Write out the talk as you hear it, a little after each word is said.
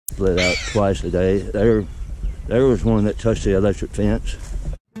split out twice a day. There was one that touched the electric fence.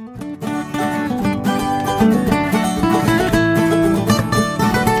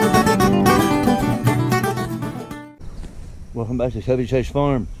 Welcome back to Covey Chase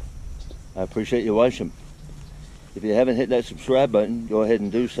Farm. I appreciate you watching. If you haven't hit that subscribe button, go ahead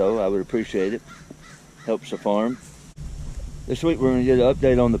and do so. I would appreciate it. Helps the farm. This week we're going to get an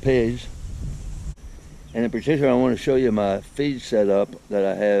update on the pigs. And in particular, I want to show you my feed setup that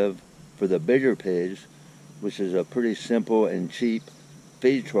I have for the bigger pigs, which is a pretty simple and cheap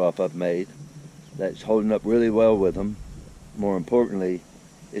feed trough I've made that's holding up really well with them. More importantly,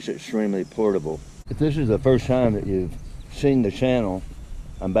 it's extremely portable. If this is the first time that you've seen the channel,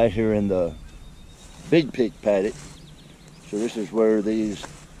 I'm back here in the big pig paddock. So this is where these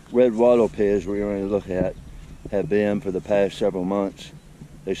red wattle pigs we're going to look at have been for the past several months.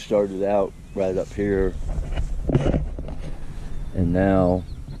 They started out right up here, and now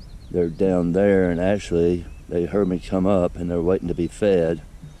they're down there, and actually they heard me come up and they're waiting to be fed.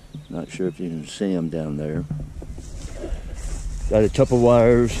 Not sure if you can see them down there. Got a couple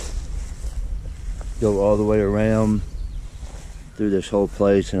wires go all the way around through this whole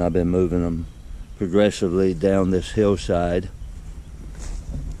place, and I've been moving them progressively down this hillside.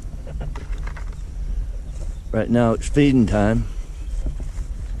 Right now it's feeding time,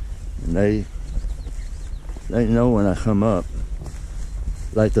 and they know when I come up.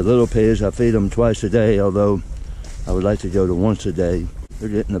 Like the little pigs, I feed them twice a day, although I would like to go to once a day. They're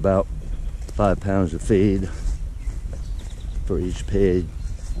getting about 5 pounds of feed for each pig,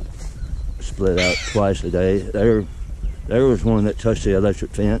 split out twice a day. There was one that touched the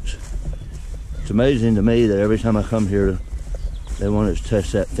electric fence. It's amazing to me that every time I come here, they want to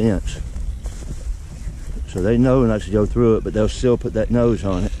test that fence. So they know not to go through it, but they'll still put that nose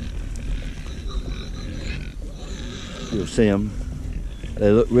on it. You'll see them.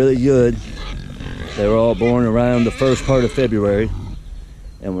 They look really good. They were all born around the first part of February,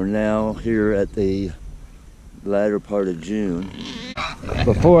 and we're now here at the latter part of June.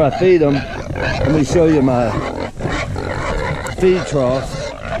 Before I feed them, let me show you my feed trough.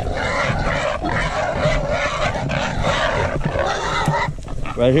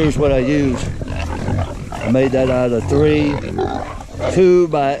 Right here's what I use. I made that out of 3 2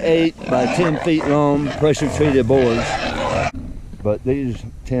 by 8 by 10 feet long pressure treated boards. But these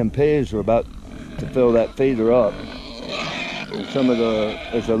 10 pigs are about to fill that feeder up. And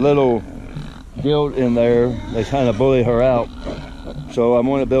there's a little gilt in there. They kind of bully her out. So I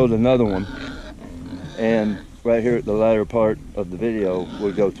want to build another one. And right here at the latter part of the video,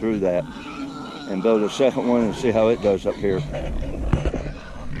 we'll go through that and build a second one and see how it does up here.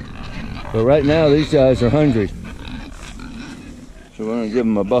 But right now, these guys are hungry. So we're going to give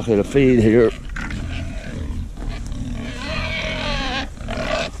them a bucket of feed here.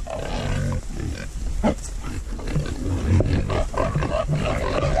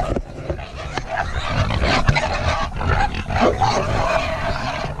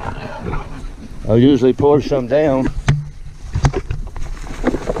 I'll usually pour some down.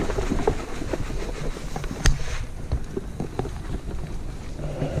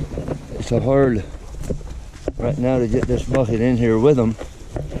 It's so hard right now to get this bucket in here with them.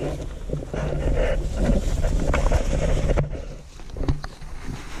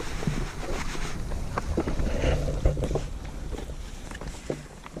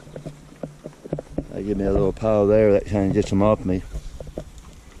 They give me a little pile there, that kind of gets them off me.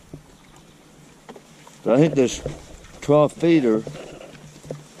 But I think this trough feeder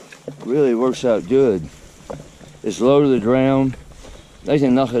really works out good. It's low to the ground. They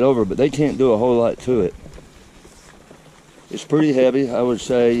can knock it over, but they can't do a whole lot to it. It's pretty heavy. I would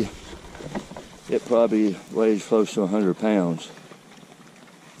say it probably weighs close to 100 pounds.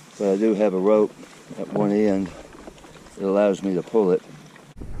 But I do have a rope at one end that allows me to pull it.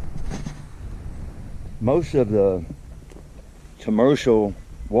 Most of the commercial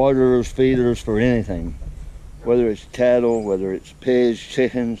waterers, feeders for anything, whether it's cattle, whether it's pigs,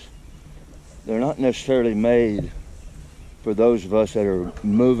 chickens, they're not necessarily made for those of us that are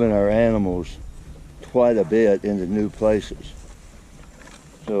moving our animals quite a bit into new places.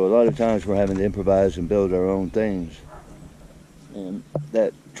 So a lot of times we're having to improvise and build our own things. And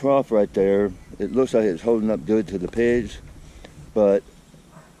that trough right there, it looks like it's holding up good to the pigs, but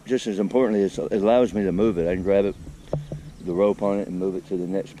just as importantly, it allows me to move it. I can grab it, the rope on it, and move it to the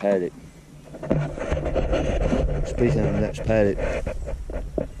next paddock. Speaking of the next paddock,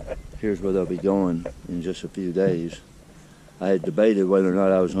 here's where they'll be going in just a few days. I had debated whether or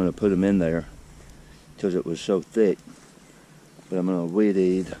not I was going to put them in there because it was so thick, but I'm going to weed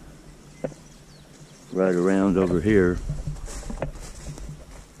eat right around over here.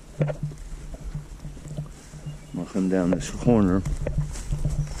 I'm gonna come down this corner.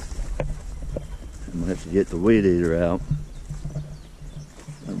 I'm gonna have to get the weed eater out.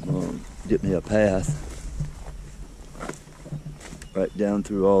 I'm gonna get me a path right down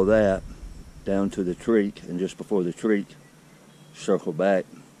through all that, down to the creek, and just before the creek, circle back,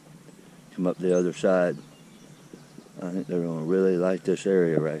 come up the other side. I think they're gonna really like this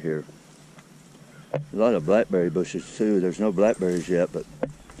area right here. A lot of blackberry bushes too. There's no blackberries yet, but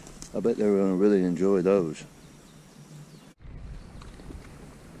I bet they're gonna really enjoy those.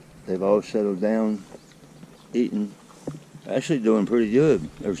 They've all settled down, eating. Actually doing pretty good.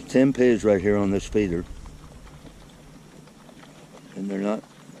 There's 10 pigs right here on this feeder. And they're not,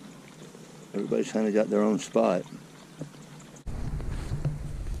 everybody's kind of got their own spot.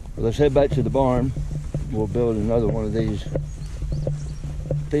 Well, let's head back to the barn. We'll build another one of these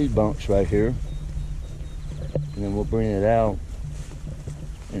feed bunks right here. And then we'll bring it out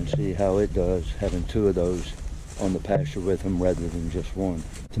and see how it does, having 2 of those on the pasture with them rather than just one.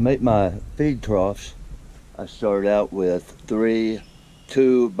 To make my feed troughs, I started out with 3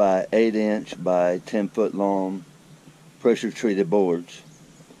 2 by 8 inch by 10 foot long pressure treated boards.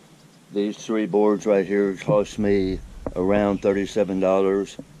 These 3 boards right here cost me around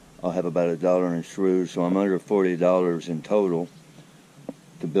 $37. I'll have about $1 in screws, so I'm under $40 in total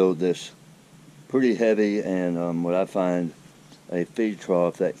to build this pretty heavy and what I find a feed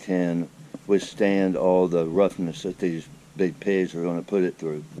trough that can withstand all the roughness that these big pigs are going to put it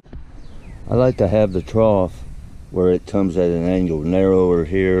through. I like to have the trough where it comes at an angle, narrower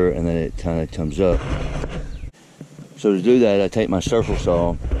here, and then it kind of comes up. So to do that, I take my circle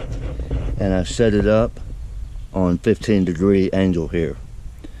saw and I set it up on 15-degree angle here.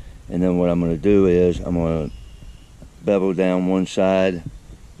 And then what I'm going to do is I'm going to bevel down one side,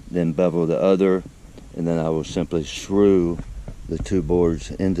 then bevel the other, and then I will simply screw the 2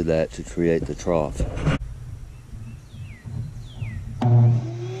 boards into that to create the trough.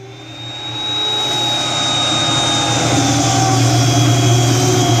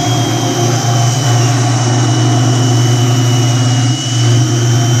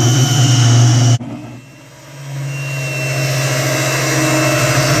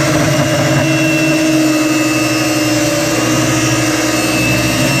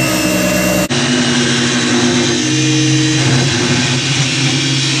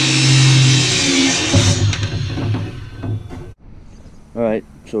 Alright,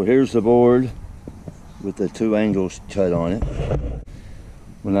 so here's the board with the 2 angles cut on it.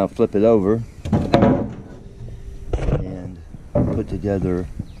 We'll now flip it over and put together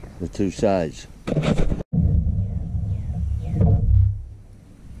the 2 sides.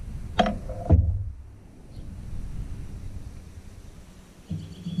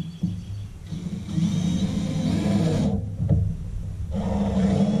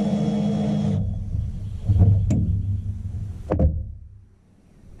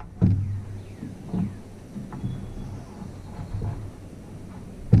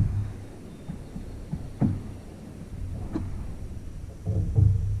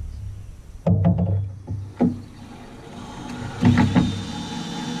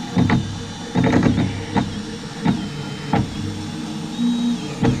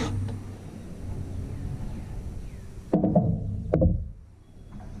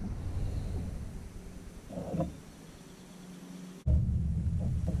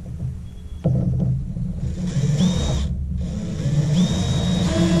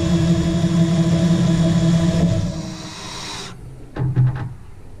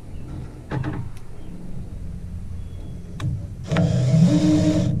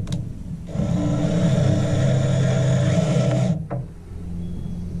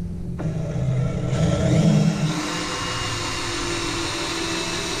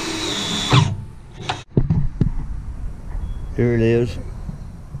 Here it is,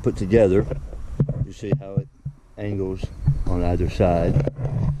 put together. You see how it angles on either side.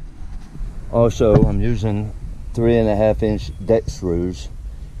 Also, I'm using 3.5 inch deck screws,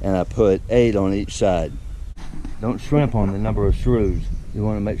 and I put 8 on each side. Don't shrimp on the number of screws. You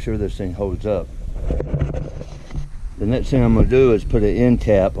want to make sure this thing holds up. The next thing I'm going to do is put an end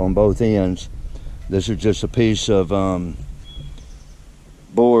cap on both ends. This is just a piece of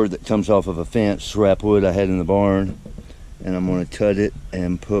board that comes off of a fence, scrap wood I had in the barn. And I'm going to cut it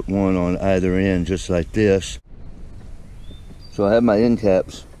and put one on either end just like this. So I have my end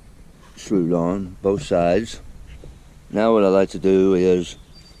caps screwed on both sides. Now what I like to do is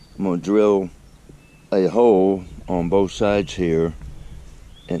I'm going to drill a hole on both sides here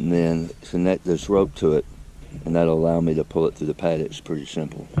and then connect this rope to it, and that'll allow me to pull it through the paddock. It's pretty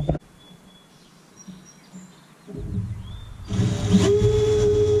simple.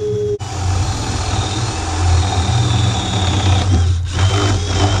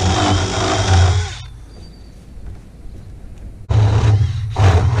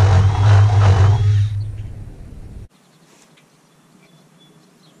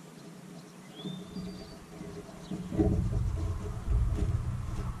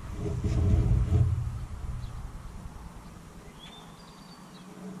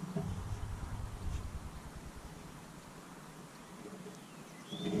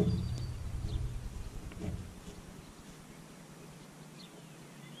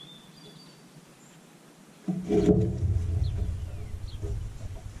 And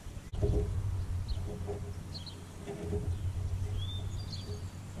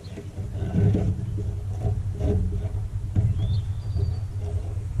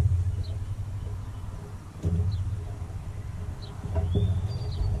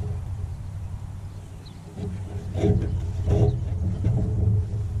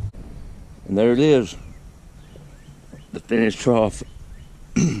there it is, the finished trough,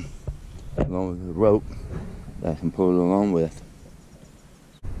 along with the rope that I can pull it along with.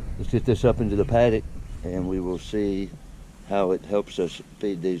 Let's get this up into the paddock and we will see how it helps us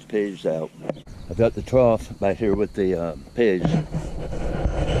feed these pigs out. I've got the trough back here with the pigs.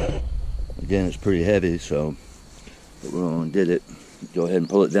 Again, it's pretty heavy, so but we're gonna get it. Go ahead and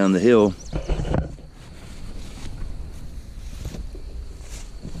pull it down the hill.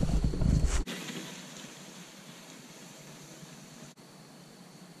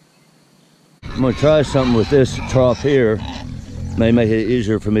 I'm going to try something with this trough here. May make it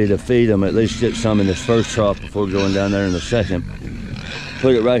easier for me to feed them, at least get some in this first trough before going down there in the second.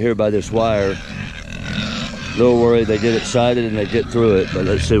 Put it right here by this wire. A little worried they get excited and they get through it, but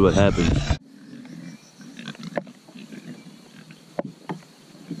let's see what happens.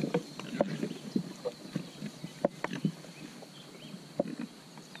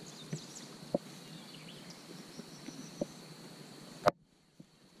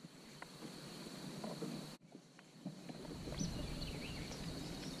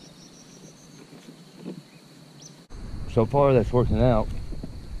 So far that's working out.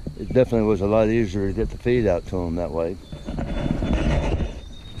 It definitely was a lot easier to get the feed out to them that way.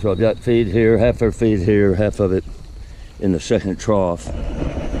 So I've got feed here, half their feed here, half of it in the second trough.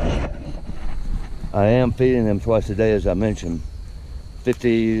 I am feeding them twice a day, as I mentioned.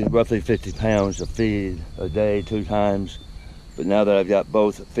 Roughly 50 pounds of feed a day, 2 times. But now that I've got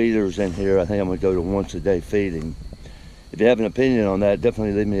both feeders in here, I think I'm gonna go to once a day feeding. If you have an opinion on that,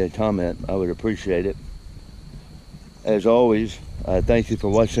 definitely leave me a comment. I would appreciate it. As always, thank you for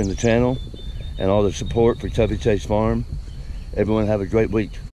watching the channel and all the support for Chevy Chase Farm. Everyone have a great week.